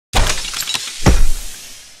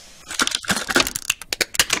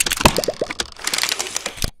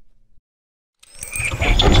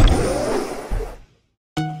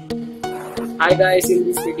Hi guys, in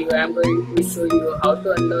this video I am going to show you how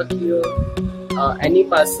to unlock your any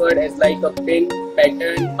password as like a PIN,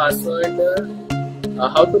 pattern, password,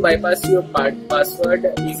 how to bypass your password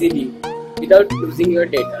easily without losing your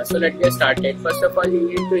data. So let's get started. First of all, you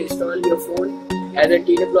need to install your phone as a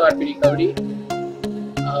TWRP recovery.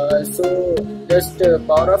 So just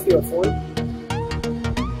power off your phone.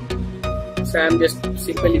 So I am just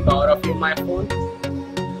simply power off my phone.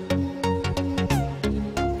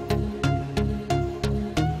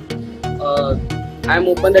 I am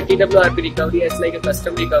open the TWRP recovery as like a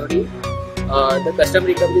custom recovery. The custom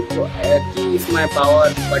recovery key is my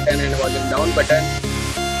power button and volume down button.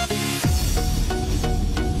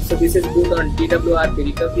 So this is good on TWRP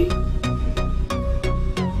recovery.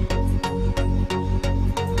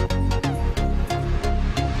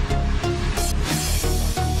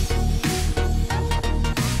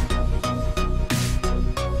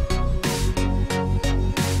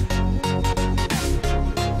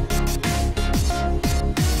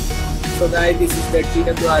 So guys, this is the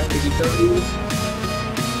TWRP recovery.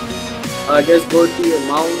 Just go to your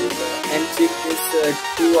mount and check this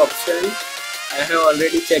two options. I have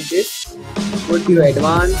already checked this. Go to your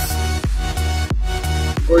advanced,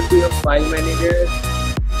 go to your file manager,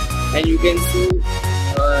 and you can see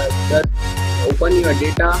open your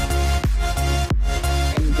data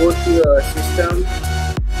and go to your system.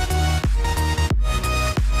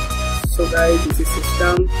 So guys, this is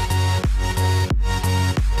system.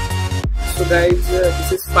 So guys,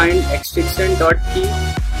 this is find extraction.key.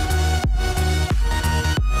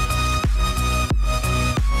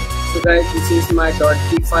 So guys, this is my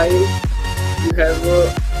 .key file. You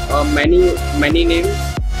have many names,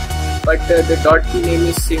 but the .key name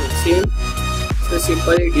is same. So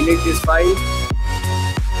simply delete this file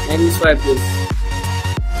and swipe this.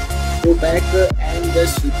 Go back and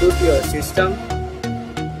just reboot your system.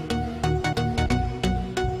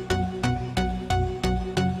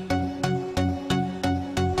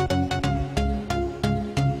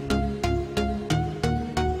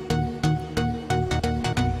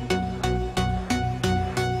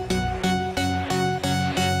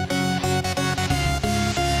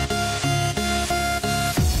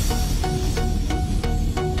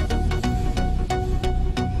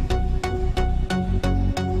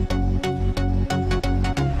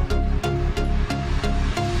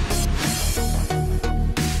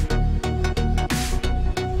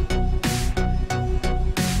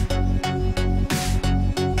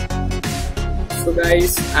 So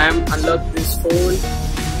guys, I am unlocked this phone.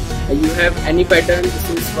 You have any pattern, this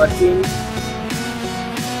is working.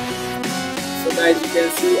 So guys, you can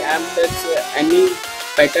see I am touch any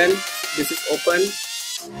pattern, this is open.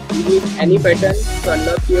 You need any pattern to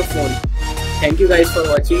unlock your phone. Thank you guys for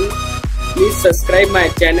watching. Please subscribe my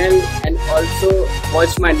channel and also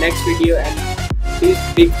watch my next video, and please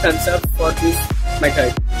big thumbs up for this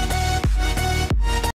method.